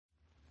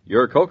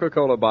Your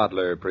Coca-Cola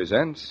bottler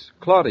presents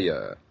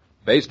Claudia,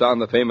 based on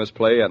the famous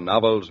play and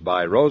novels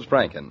by Rose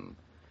Franken.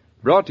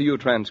 Brought to you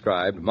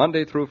transcribed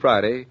Monday through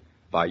Friday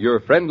by your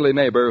friendly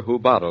neighbor who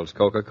bottles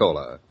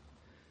Coca-Cola.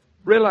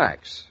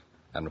 Relax,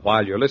 and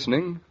while you're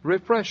listening,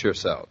 refresh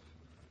yourself.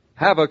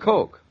 Have a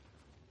Coke.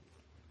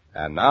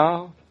 And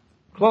now,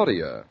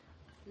 Claudia.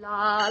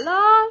 La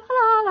la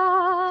la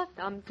la,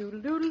 dum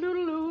doodle doodle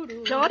doodle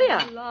doodle.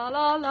 Claudia. La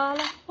la la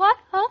la. What?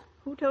 Huh?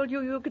 Who told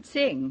you could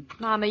sing?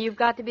 Mama, you've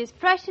got to be as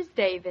fresh as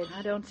David.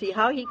 I don't see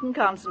how he can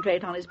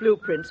concentrate on his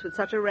blueprints with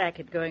such a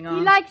racket going on.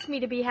 He likes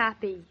me to be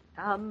happy.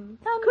 Couldn't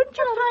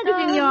you find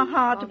it in your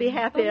heart to be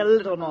happy a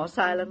little more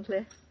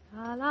silently?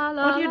 La la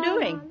la. What are you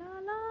doing? La la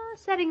la.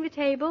 Setting the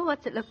table.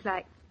 What's it look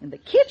like? In the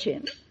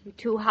kitchen? You're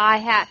too high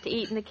hat to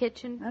eat in the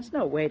kitchen. That's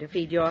no way to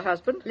feed your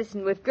husband.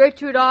 Listen, with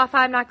Gertrude off,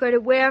 I'm not going to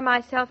wear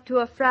myself to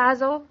a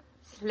frazzle.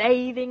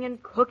 Slaving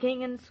and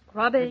cooking and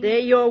scrubbing. The day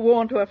you're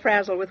worn to a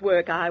frazzle with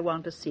work, I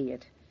want to see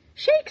it.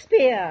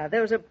 Shakespeare,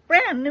 those are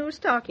brand new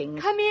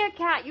stockings. Come here,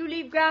 Cat. You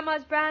leave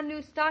Grandma's brand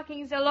new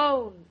stockings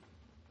alone.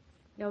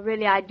 No,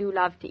 really, I do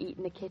love to eat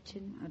in the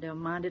kitchen. I don't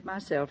mind it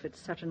myself. It's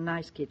such a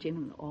nice kitchen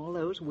and all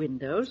those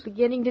windows.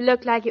 Beginning to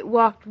look like it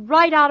walked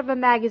right out of a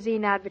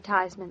magazine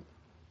advertisement.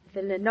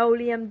 The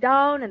linoleum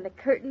down and the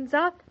curtains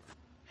up.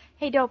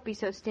 Hey, don't be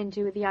so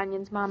stingy with the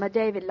onions, Mama.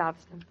 David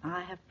loves them.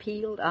 I have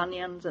peeled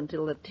onions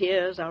until the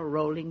tears are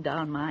rolling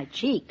down my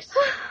cheeks.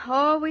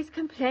 Always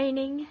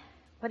complaining.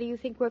 What do you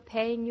think we're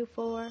paying you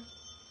for?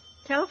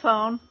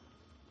 Telephone.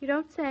 You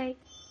don't say.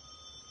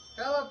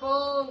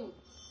 Telephone!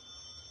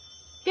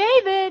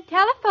 David,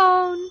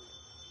 telephone.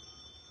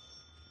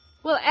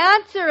 Well,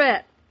 answer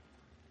it.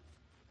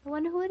 I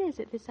wonder who it is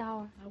at this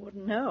hour. I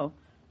wouldn't know.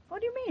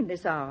 What do you mean,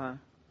 this hour?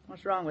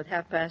 What's wrong with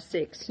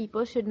 6:30?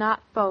 People should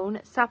not phone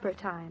at supper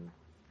time.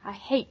 I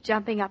hate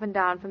jumping up and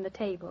down from the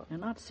table. You're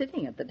not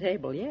sitting at the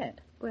table yet.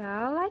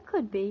 Well, I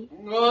could be.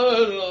 I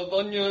love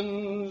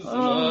onions, and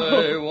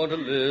I want to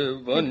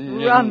live.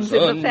 Onions, runs in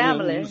the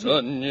onions, family.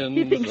 onions,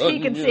 He thinks he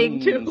can sing,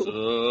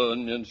 too.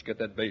 Onions, get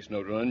that bass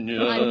note,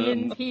 onions.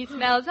 Onions, he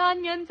smells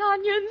onions,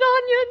 onions,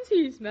 onions.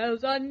 He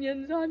smells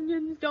onions,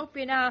 onions. Don't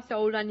be an ass,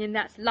 old onion.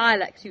 That's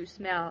lilacs you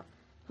smell.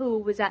 Who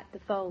was at the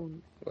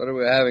phone? What are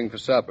we having for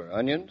supper,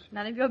 onions?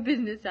 None of your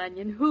business,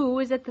 onion. Who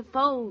was at the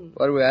phone?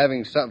 What are we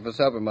having for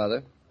supper,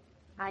 Mother?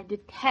 I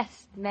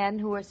detest men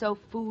who are so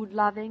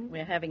food-loving.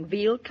 We're having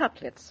veal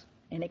cutlets.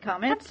 Any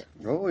comments?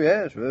 Oh,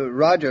 yes.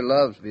 Roger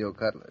loves veal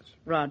cutlets.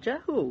 Roger,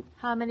 who?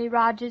 How many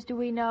Rogers do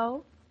we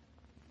know?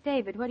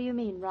 David, what do you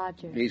mean,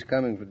 Roger? He's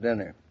coming for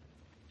dinner.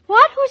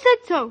 What? Who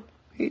said so?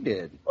 He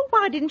did. Well,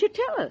 why didn't you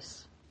tell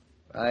us?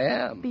 I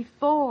am.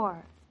 Before.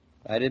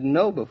 I didn't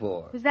know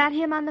before. Was that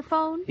him on the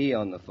phone? He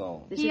on the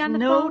phone. This He is on the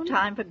no phone?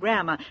 time for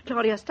grammar.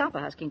 Claudia, stop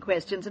asking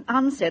questions and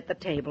unset the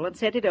table and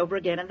set it over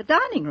again in the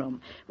dining room.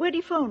 Where'd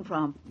he phone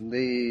from?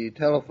 The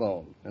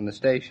telephone and the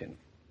station.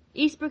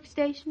 Eastbrook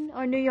Station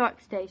or New York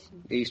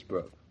Station?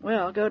 Eastbrook.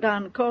 Well, go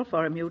down and call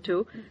for him, you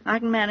two. I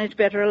can manage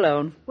better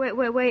alone. Wait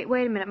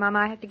a minute, Mama.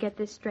 I have to get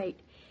this straight.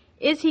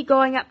 Is he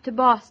going up to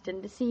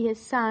Boston to see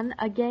his son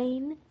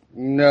again?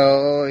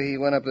 No, he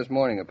went up this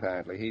morning,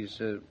 apparently. He's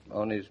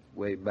on his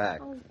way back.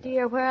 Oh,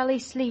 dear, where'll he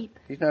sleep?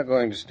 He's not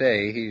going to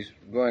stay. He's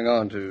going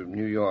on to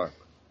New York.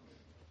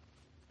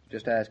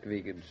 Just asked if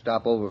he could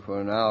stop over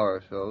for an hour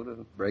or so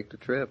to break the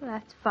trip. Well,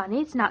 that's funny.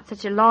 It's not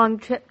such a long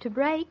trip to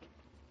break.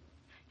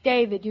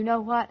 David, you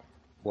know what?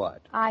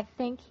 What? I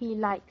think he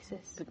likes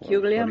us.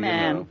 Peculiar What do you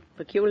man. know?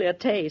 Peculiar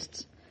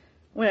tastes.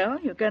 Well,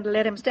 you're going to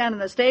let him stand in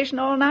the station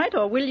all night,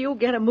 or will you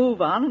get a move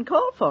on and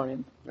call for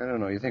him? I don't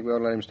know. You think we ought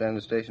to let him stand in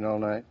the station all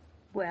night?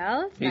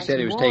 Well, it's He nice said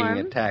he and was warm.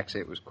 taking a taxi.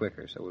 It was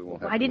quicker, so we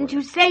won't have Why to didn't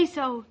worry. you say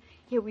so?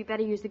 Here, we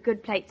better use the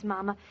good plates,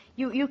 Mama.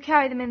 You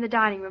carry them in the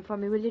dining room for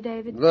me, will you,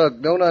 David?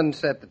 Look, don't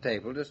unset the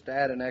table. Just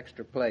add an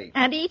extra plate.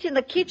 And eat in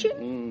the kitchen?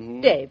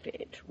 Mm-hmm.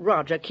 David,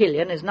 Roger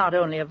Killian is not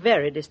only a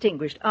very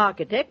distinguished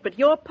architect, but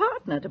your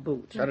partner to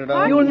boot. Shut it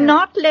down. You'll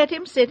not let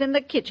him sit in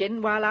the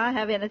kitchen while I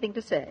have anything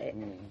to say.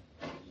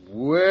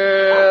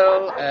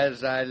 Well,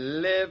 as I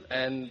live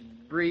and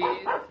breathe,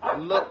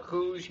 look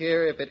who's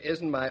here if it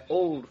isn't my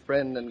old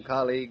friend and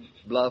colleague,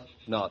 Bluff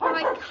Naughton.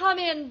 Why, come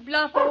in,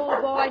 Bluff,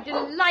 old boy.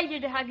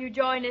 Delighted to have you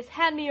join us.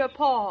 Hand me your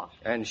paw.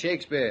 And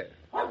Shakespeare.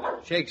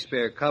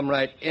 Shakespeare, come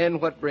right in.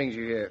 What brings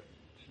you here?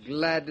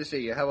 Glad to see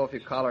you. Have off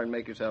your collar and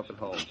make yourself at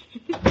home.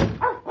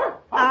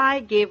 I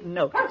give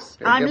notice.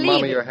 Here, I'm give leaving.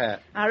 Mama your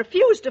hat. I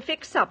refuse to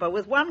fix supper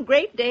with one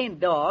Great Dane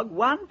dog,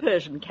 one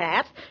Persian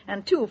cat,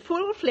 and two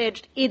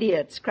full-fledged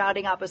idiots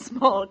crowding up a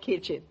small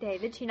kitchen.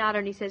 David, she not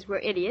only says we're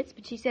idiots,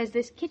 but she says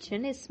this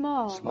kitchen is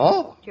small.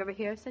 Small? Did you ever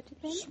hear of such a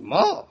thing?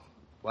 Small?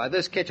 Why,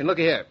 this kitchen, look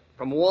here,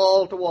 from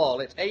wall to wall,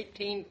 it's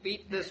 18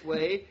 feet this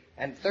way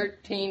and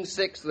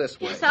 13.6 this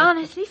way. Yes,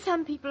 honestly,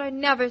 some people are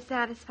never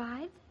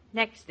satisfied.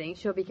 Next thing,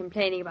 she'll be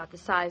complaining about the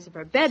size of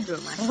her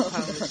bedroom, I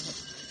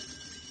suppose.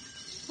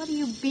 What are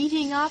you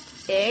beating up?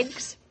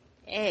 Eggs?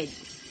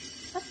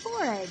 Eggs. What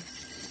for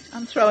eggs?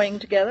 I'm throwing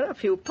together a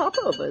few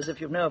popovers,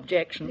 if you've no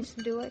objections.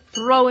 Listen to it.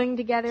 Throwing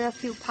together a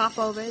few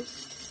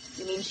popovers.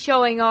 You mean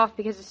showing off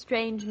because a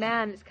strange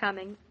man is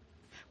coming?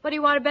 What do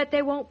you want to bet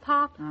they won't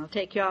pop? I'll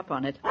take you up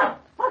on it.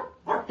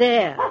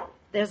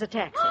 There's a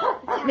taxi.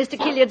 Mr.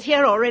 Killiard's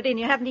here already, and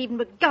you haven't even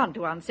begun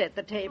to unset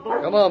the table.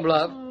 Come on,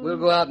 Bluff. We'll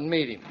go out and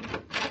meet him.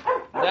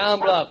 Down,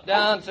 Bluff.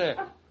 Down, sir.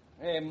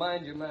 Hey,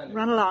 mind your manners.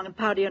 Run along and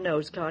powder your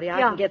nose, Claudia. I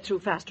Yeah. can get through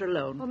faster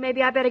alone. Well,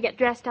 maybe I better get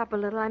dressed up a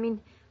little. I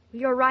mean,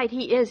 you're right.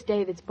 He is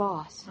David's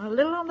boss. A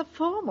little on the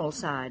formal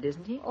side,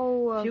 isn't he?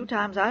 Oh, A few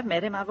times I've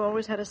met him, I've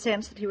always had a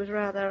sense that he was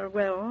rather,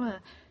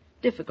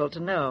 difficult to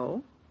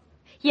know.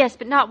 Yes,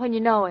 but not when you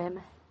know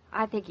him.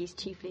 I think he's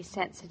chiefly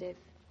sensitive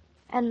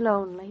and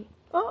lonely.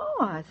 Oh,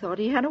 I thought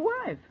he had a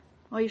wife.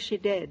 Or is she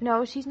dead?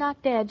 No, she's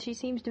not dead. She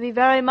seems to be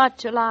very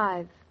much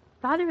alive.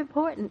 Rather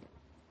important.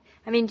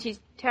 I mean, she's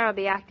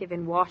terribly active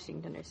in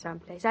Washington or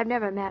someplace. I've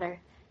never met her.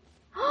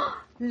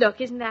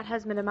 Look, isn't that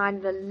husband of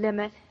mine the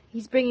limit?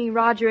 He's bringing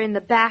Roger in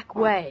the back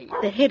way.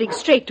 They're heading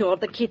straight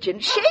toward the kitchen.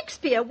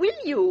 Shakespeare, will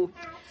you?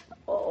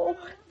 Oh,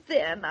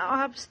 there now,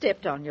 I've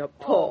stepped on your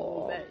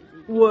paw.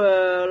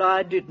 Well,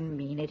 I didn't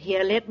mean it.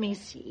 Here, let me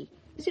see.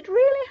 Is it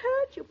really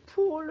hurt, you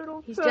poor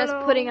little He's fellow?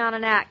 just putting on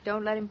an act.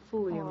 Don't let him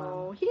fool you,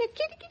 Oh, Mom. here,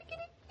 kitty.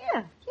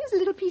 Here, here's a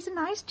little piece of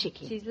nice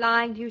chicken. She's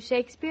lying to you,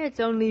 Shakespeare. It's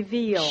only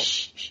veal.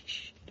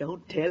 Shh.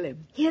 Don't tell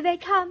him. Here they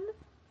come.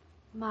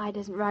 My,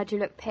 doesn't Roger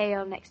look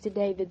pale next to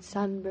David's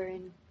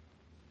sunburn?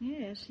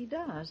 Yes, he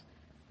does.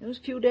 Those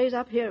few days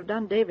up here have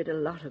done David a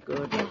lot of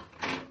good.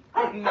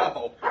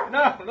 No,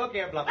 look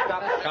here, Bluff.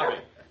 Stop coming.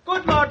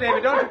 Good Lord,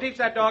 David, don't you teach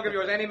that dog of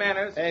yours any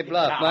manners? Hey,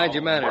 Bluff, mind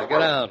your manners. Get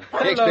down.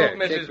 Hello, Shakespeare,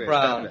 Mrs. Shakespeare,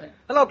 Brown. stop it.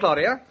 Hello,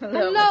 Claudia.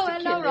 Hello,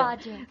 Hello,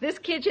 Roger. This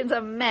kitchen's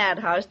a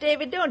madhouse.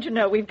 David, don't you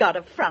know we've got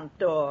a front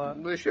door?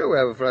 Well, sure we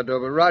have a front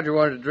door, but Roger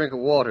wanted to drink of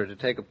water to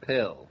take a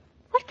pill.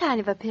 What kind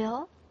of a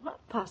pill?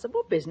 What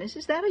possible business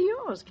is that of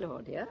yours,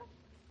 Claudia?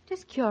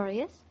 Just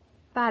curious.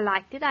 If I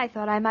liked it, I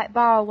thought I might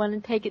borrow one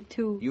and take it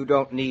too. You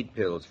don't need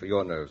pills for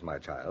your nerves, my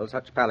child.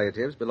 Such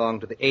palliatives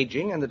belong to the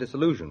aging and the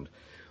disillusioned.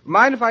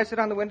 Mind if I sit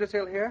on the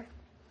windowsill here?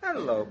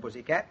 Hello,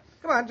 pussycat.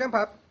 Come on, jump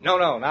up. No,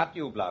 not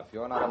you, Bluff.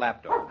 You're not a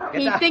lapdog.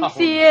 Get He down. thinks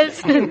he is.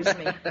 Excuse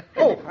me.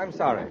 Oh, I'm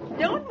sorry.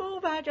 Don't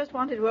move. I just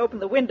wanted to open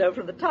the window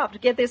from the top to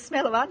get this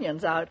smell of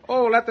onions out.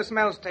 Oh, let the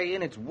smell stay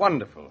in. It's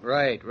wonderful.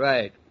 Right.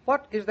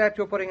 What is that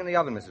you're putting in the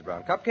oven, Mrs.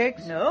 Brown?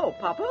 Cupcakes? No,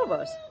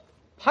 popovers.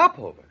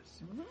 Popovers.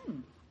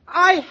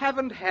 I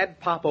haven't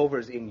had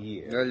popovers in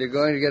years. Well, you're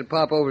going to get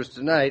popovers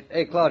tonight.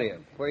 Hey, Claudia,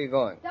 where are you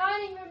going?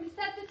 Dining room to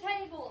set the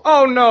table.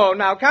 Oh, no.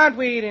 Now, can't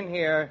we eat in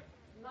here?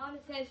 Mama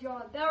says you're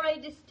a very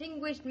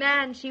distinguished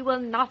man. She will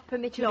not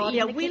permit you to eat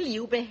Claudia, in the will kitchen.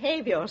 you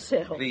behave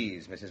yourself?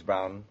 Please, Mrs.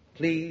 Brown.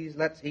 Please,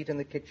 let's eat in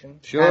the kitchen.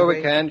 Sure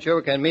we can.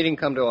 Meeting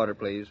come to order,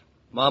 please.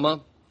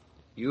 Mama,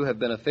 you have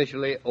been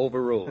officially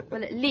overruled.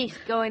 Well, at least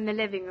go in the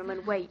living room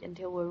and wait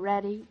until we're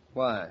ready.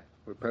 Why?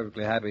 We're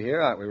perfectly happy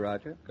here, aren't we,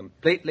 Roger?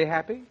 Completely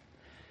happy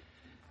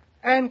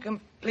and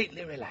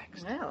completely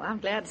relaxed. Well, I'm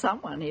glad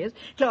someone is.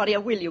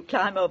 Claudia, will you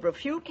climb over a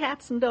few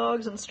cats and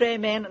dogs and stray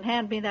men and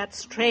hand me that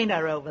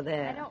strainer over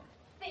there? I don't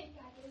think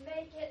I can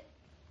make it.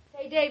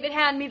 Say, David,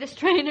 hand me the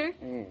strainer.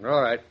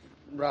 All right.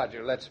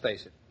 Roger, let's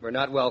face it. We're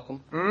not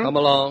welcome. Come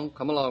along,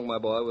 my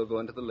boy. We'll go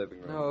into the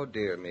living room. Oh,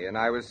 dear me, and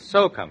I was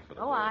so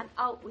comfortable. Go on,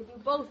 out with you,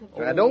 both of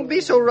you. Now, don't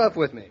be so rough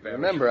with me.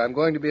 Remember, I'm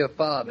going to be a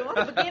father. You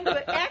ought to begin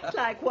to act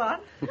like one.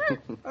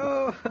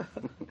 Oh.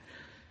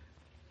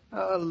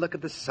 Oh, look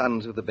at the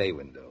sun through the bay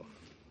window.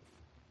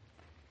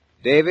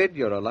 David,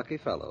 you're a lucky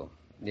fellow.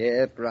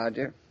 Yep,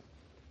 Roger.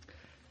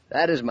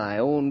 That is my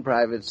own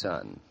private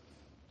son.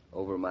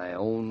 Over my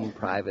own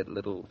private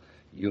little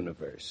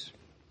universe.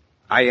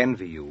 I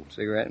envy you.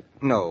 Cigarette?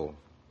 No,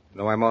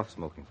 I'm off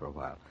smoking for a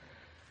while.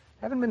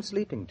 Haven't been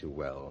sleeping too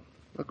well.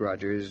 Look,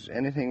 Roger, is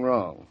anything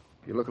wrong?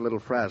 You look a little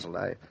frazzled.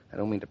 I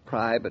don't mean to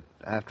pry, but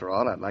after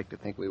all, I'd like to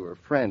think we were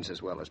friends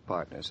as well as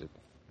partners. If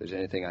there's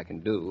anything I can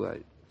do,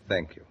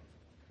 Thank you.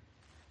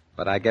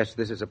 But I guess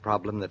this is a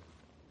problem that,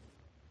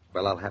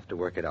 well, I'll have to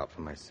work it out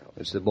for myself.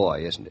 It's the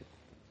boy, isn't it?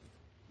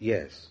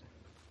 Yes.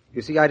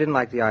 You see, I didn't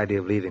like the idea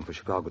of leaving for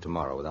Chicago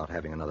tomorrow without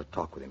having another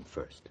talk with him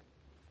first.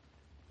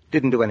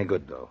 Didn't do any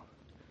good, though.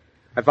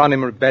 I found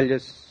him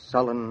rebellious,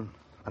 sullen,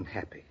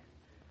 unhappy.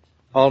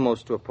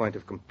 Almost to a point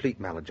of complete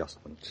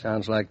maladjustment.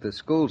 Sounds like the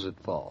school's at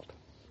fault.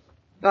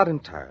 Not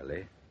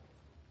entirely.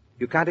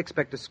 You can't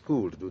expect a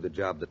school to do the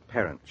job that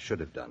parents should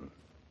have done.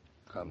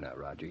 Come now,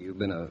 Roger. You've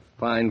been a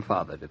fine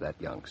father to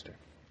that youngster.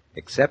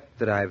 Except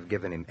that I've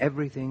given him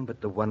everything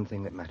but the one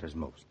thing that matters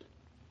most.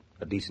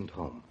 A decent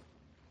home.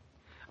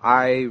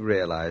 I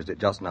realized it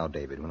just now,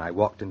 David, when I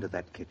walked into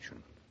that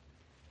kitchen.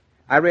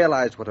 I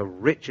realized what a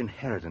rich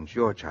inheritance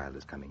your child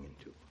is coming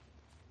into.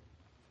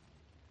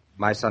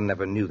 My son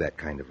never knew that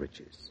kind of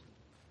riches.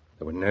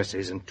 There were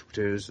nurses and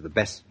tutors, the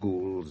best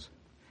schools,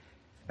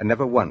 and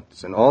never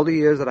once, in all the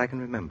years that I can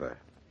remember,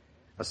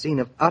 a scene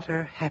of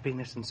utter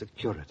happiness and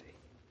security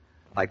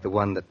like the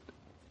one that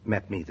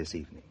met me this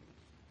evening.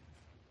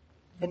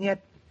 And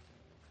yet,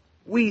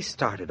 we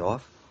started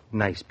off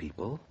nice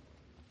people,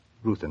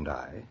 Ruth and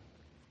I,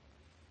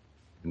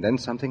 and then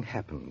something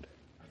happened.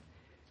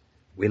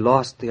 We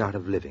lost the art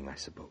of living, I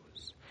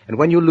suppose. And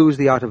when you lose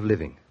the art of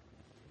living,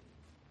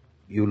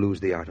 you lose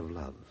the art of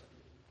love.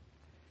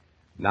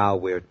 Now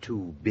we're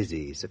two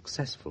busy,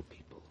 successful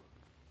people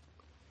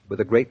with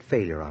a great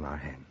failure on our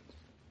hands.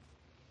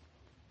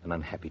 An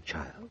unhappy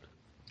child.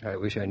 I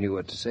wish I knew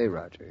what to say,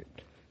 Roger.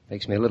 It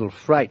makes me a little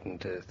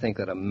frightened to think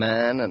that a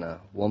man and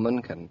a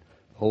woman can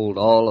hold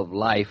all of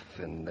life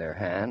in their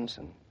hands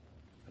and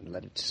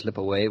let it slip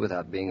away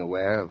without being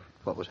aware of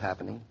what was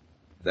happening.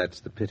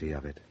 That's the pity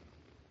of it.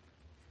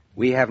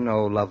 We have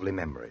no lovely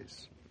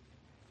memories.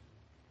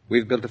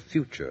 We've built a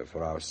future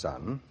for our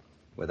son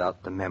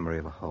without the memory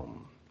of a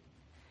home.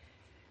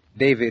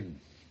 David,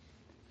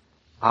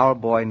 our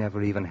boy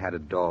never even had a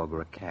dog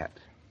or a cat.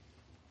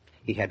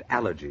 He had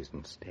allergies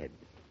instead,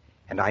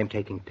 and I'm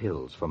taking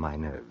pills for my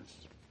nerves.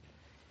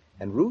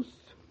 And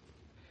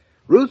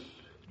Ruth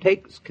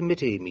takes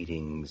committee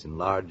meetings in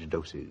large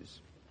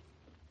doses.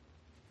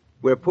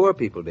 We're poor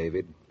people,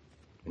 David,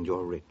 and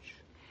you're rich,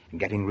 and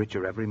getting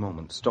richer every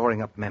moment,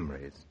 storing up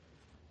memories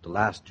to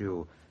last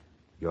you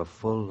your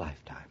full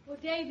lifetime. Well,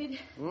 David,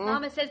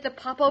 Mama says the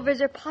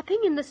popovers are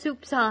popping and the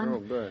soup's on. Oh,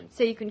 good.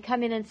 So you can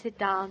come in and sit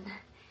down.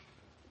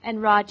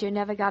 And Roger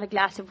never got a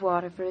glass of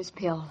water for his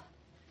pill.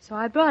 So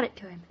I brought it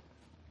to him.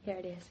 Here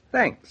it is.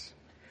 Thanks.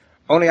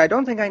 Only I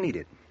don't think I need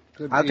it.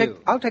 Good for you.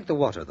 I'll take the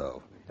water,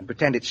 though, and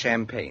pretend it's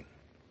champagne,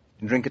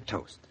 and drink a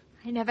toast.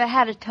 I never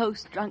had a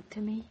toast drunk to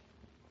me.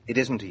 It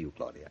isn't to you,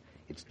 Claudia.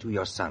 It's to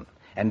your son.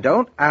 And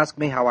don't ask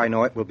me how I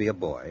know it will be a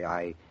boy.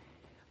 I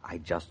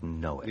just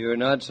know it. You're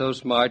not so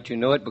smart. You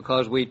know it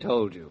because we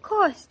told you. Of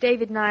course,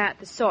 David and I aren't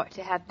the sort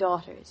to have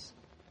daughters.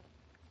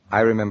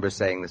 I remember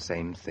saying the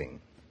same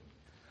thing.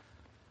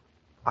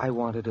 I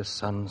wanted a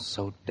son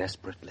so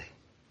desperately.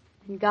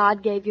 And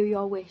God gave you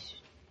your wish.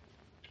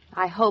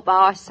 I hope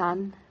our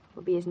son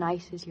will be as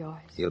nice as yours.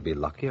 He'll be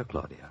luckier,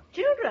 Claudia.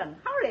 Children,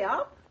 hurry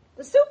up.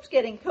 The soup's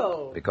getting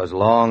cold. Because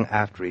long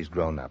after he's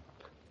grown up,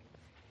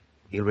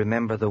 he'll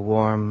remember the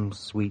warm,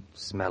 sweet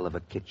smell of a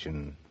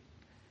kitchen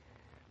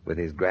with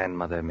his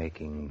grandmother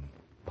making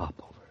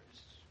popovers.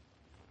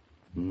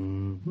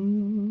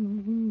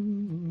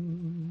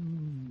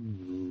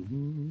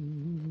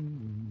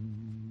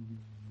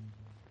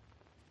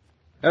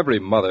 Every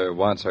mother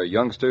wants her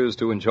youngsters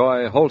to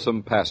enjoy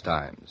wholesome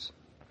pastimes.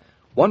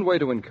 One way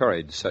to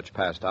encourage such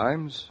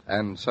pastimes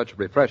and such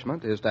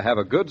refreshment is to have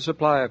a good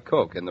supply of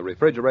Coke in the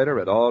refrigerator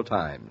at all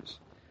times.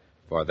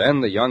 For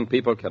then the young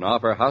people can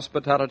offer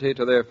hospitality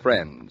to their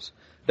friends.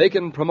 They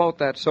can promote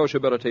that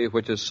sociability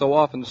which is so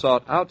often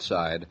sought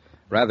outside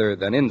rather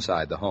than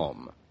inside the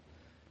home.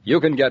 You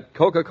can get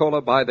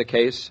Coca-Cola by the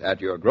case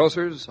at your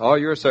grocer's or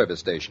your service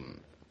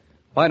station.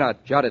 Why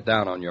not jot it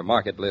down on your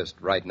market list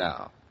right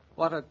now?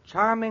 What a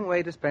charming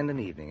way to spend an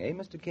evening, eh,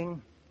 Mr.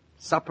 King?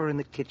 Supper in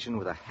the kitchen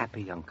with a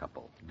happy young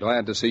couple.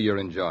 Glad to see you're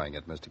enjoying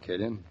it, Mr.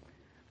 Killian.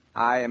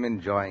 I am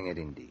enjoying it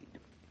indeed.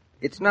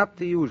 It's not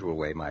the usual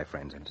way my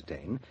friends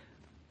entertain,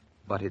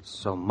 but it's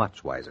so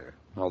much wiser.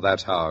 Well,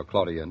 that's how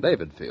Claudia and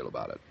David feel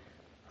about it.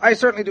 I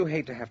certainly do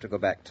hate to have to go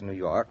back to New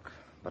York,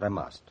 but I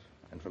must.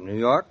 And from New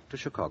York to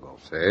Chicago.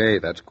 Say,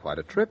 that's quite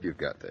a trip you've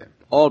got there.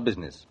 All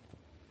business.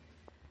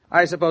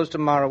 I suppose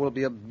tomorrow will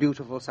be a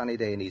beautiful sunny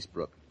day in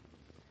Eastbrook.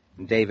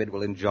 And David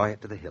will enjoy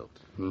it to the hilt.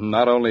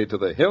 Not only to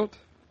the hilt,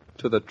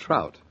 to the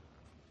trout.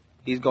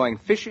 He's going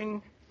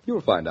fishing.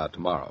 You'll find out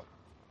tomorrow.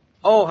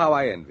 Oh, how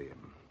I envy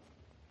him.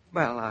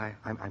 Well,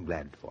 I'm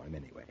glad for him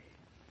anyway.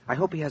 I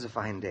hope he has a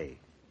fine day.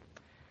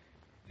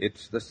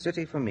 It's the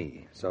city for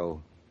me,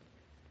 so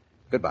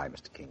goodbye,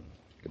 Mr. King.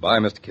 Goodbye,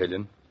 Mr.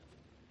 Killian.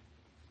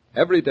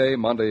 Every day,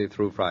 Monday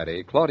through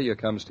Friday, Claudia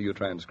comes to you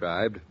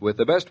transcribed with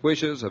the best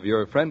wishes of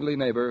your friendly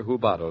neighbor who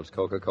bottles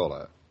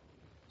Coca-Cola.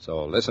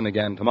 So listen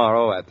again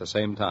tomorrow at the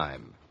same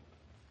time.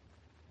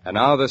 And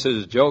now this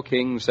is Joe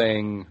King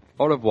saying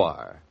au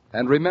revoir.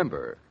 And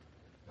remember,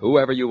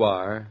 whoever you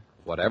are,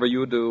 whatever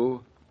you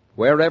do,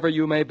 wherever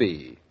you may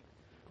be,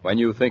 when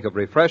you think of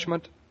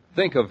refreshment,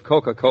 think of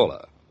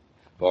Coca-Cola.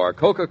 For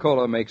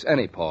Coca-Cola makes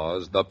any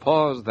pause the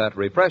pause that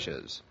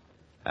refreshes.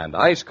 And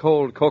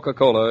ice-cold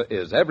Coca-Cola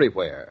is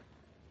everywhere.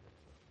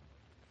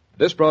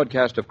 This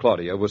broadcast of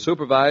Claudia was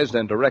supervised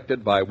and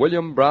directed by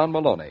William Brown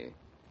Maloney.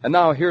 And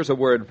now here's a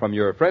word from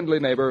your friendly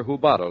neighbor who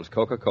bottles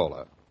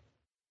Coca-Cola.